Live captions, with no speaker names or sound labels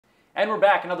And we're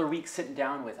back another week sitting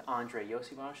down with Andrei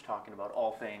Iosivas talking about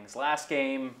all things last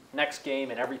game, next game,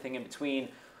 and everything in between.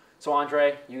 So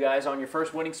Andrei, you guys on your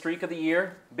first winning streak of the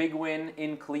year, big win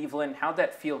in Cleveland. How'd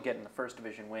that feel getting the first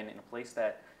division win in a place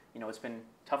that, it's been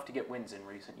tough to get wins in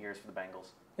recent years for the Bengals?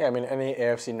 Yeah, I mean, any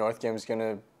AFC North game is going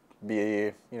to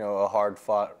be, a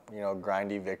hard-fought,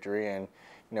 grindy victory. And,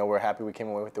 we're happy we came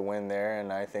away with the win there.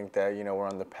 And I think that, we're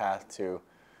on the path to,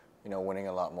 winning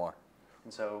a lot more.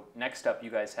 And so next up,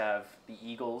 you guys have the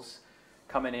Eagles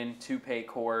coming in to pay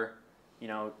core.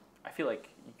 I feel like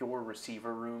your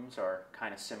receiver rooms are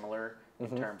kind of similar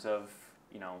in terms of,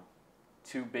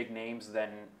 two big names, then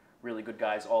really good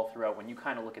guys all throughout. When you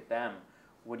kind of look at them,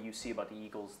 what do you see about the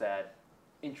Eagles that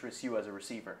interests you as a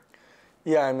receiver?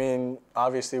 Yeah, I mean,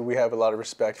 obviously we have a lot of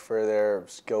respect for their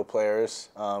skill players.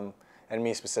 And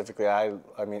me specifically, I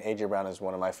mean, A.J. Brown is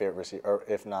one of my favorite receivers, or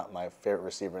if not my favorite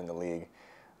receiver in the league.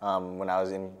 When I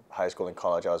was in high school and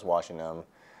college, I was watching him.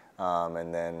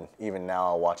 And then even now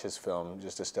I'll watch his film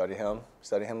just to study him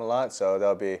a lot. So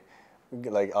that'll be,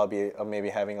 I'll be maybe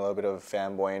having a little bit of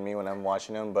fanboy in me when I'm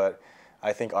watching him. But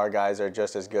I think our guys are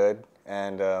just as good.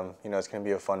 And, it's going to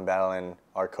be a fun battle. And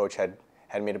our coach had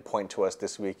made a point to us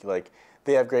this week,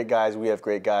 they have great guys, we have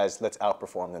great guys, let's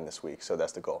outperform them this week. So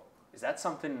that's the goal. Is that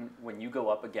something when you go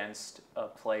up against a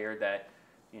player that,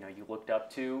 you looked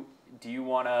up to, do you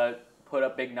want to put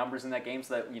up big numbers in that game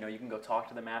so that, you can go talk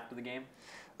to them after the game?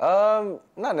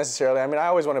 Not necessarily. I mean, I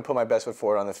always want to put my best foot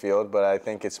forward on the field, but I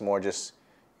think it's more just,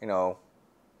 yeah,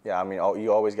 I mean,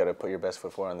 you always got to put your best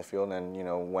foot forward on the field, and,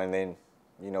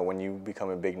 when you become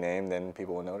a big name, then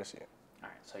people will notice you. All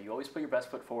right, so you always put your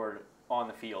best foot forward on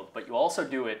the field, but you also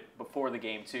do it before the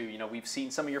game too. We've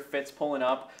seen some of your fits pulling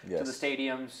up to the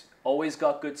stadiums, always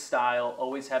got good style,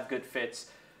 always have good fits.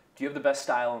 Do you have the best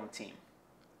style on the team?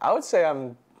 I would say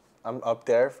I'm up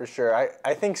there for sure.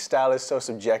 I think style is so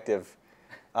subjective.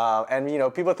 And,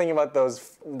 people thinking about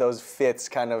those fits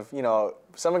kind of,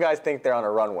 some guys think they're on a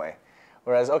runway.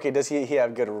 Whereas, okay, does he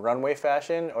have good runway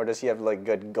fashion, or does he have,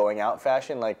 good going out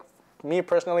fashion? Like, me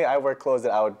personally, I wear clothes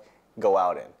that I would go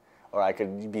out in, or I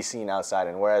could be seen outside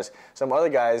in. Whereas some other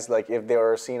guys, if they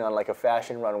were seen on, a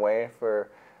fashion runway for,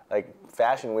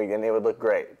 Fashion Week, then they would look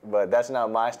great. But that's not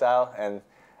my style, and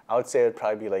I would say it would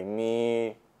probably be,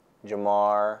 me,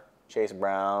 Jamar, Chase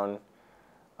Brown.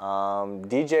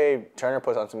 DJ Turner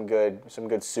puts on some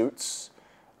good suits.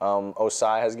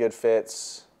 Osai has good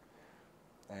fits.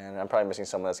 And I'm probably missing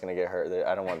someone that's going to get hurt.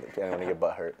 I don't want anyone to get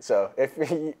butt hurt. So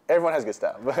everyone has good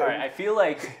style. All right, I feel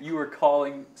like you were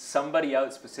calling somebody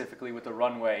out specifically with the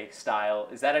runway style.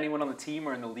 Is that anyone on the team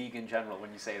or in the league in general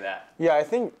when you say that? Yeah, I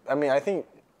think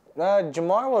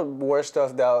Jamar will wear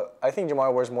stuff that, I think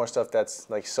Jamar wears more stuff that's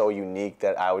so unique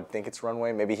that I would think it's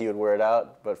runway. Maybe he would wear it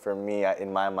out, but for me,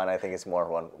 in my mind, I think it's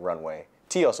more runway.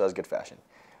 T also has good fashion.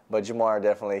 But Jamar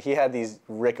definitely, he had these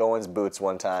Rick Owens boots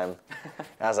one time. And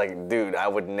I was like, dude, I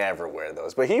would never wear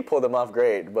those. But he pulled them off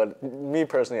great. But me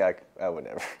personally, I would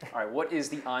never. All right, what is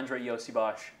the Andrei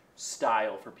Iosivas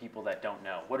style for people that don't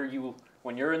know? What are you,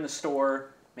 when you're in the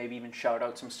store, maybe even shout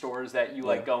out some stores that you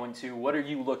like going to, what are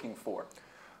you looking for?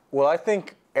 Well, I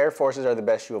think Air Forces are the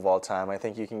best shoe of all time. I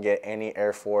think you can get any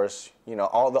Air Force, the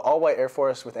all-white Air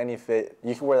Force with any fit.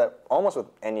 You can wear that almost with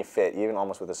any fit, even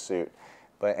almost with a suit.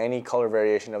 But any color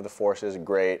variation of the Forces,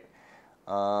 great.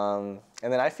 And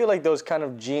then I feel like those kind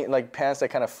of pants that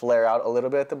kind of flare out a little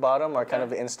bit at the bottom are kind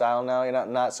of in style now.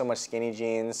 Not so much skinny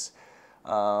jeans.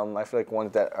 I feel like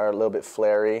ones that are a little bit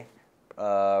flary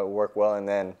work well. And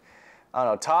then, I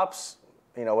don't know, tops,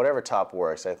 whatever top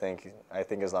works. I think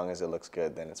as long as it looks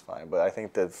good, then it's fine. But I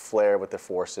think the flare with the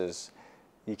Forces,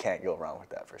 you can't go wrong with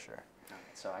that for sure.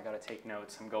 So I got to take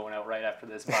notes. I'm going out right after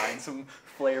this, buying some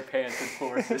flare pants and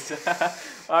Forces.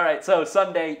 All right, so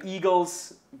Sunday,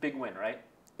 Eagles, big win, right?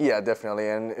 Yeah, definitely,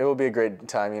 and it will be a great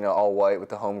time, all white with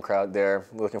the home crowd there,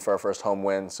 looking for our first home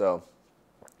win, so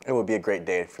it will be a great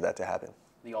day for that to happen.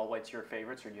 The all whites your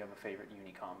favorites, or do you have a favorite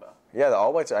uni combo? Yeah, the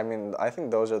all whites, I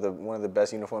think those are one of the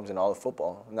best uniforms in all of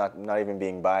football, not even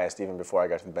being biased. Even before I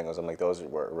got to the Bengals, I'm like, those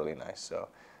were really nice, so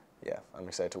yeah, I'm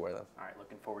excited to wear them. All right,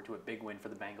 looking forward to a big win for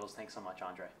the Bengals. Thanks so much,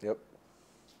 Andrei. Yep.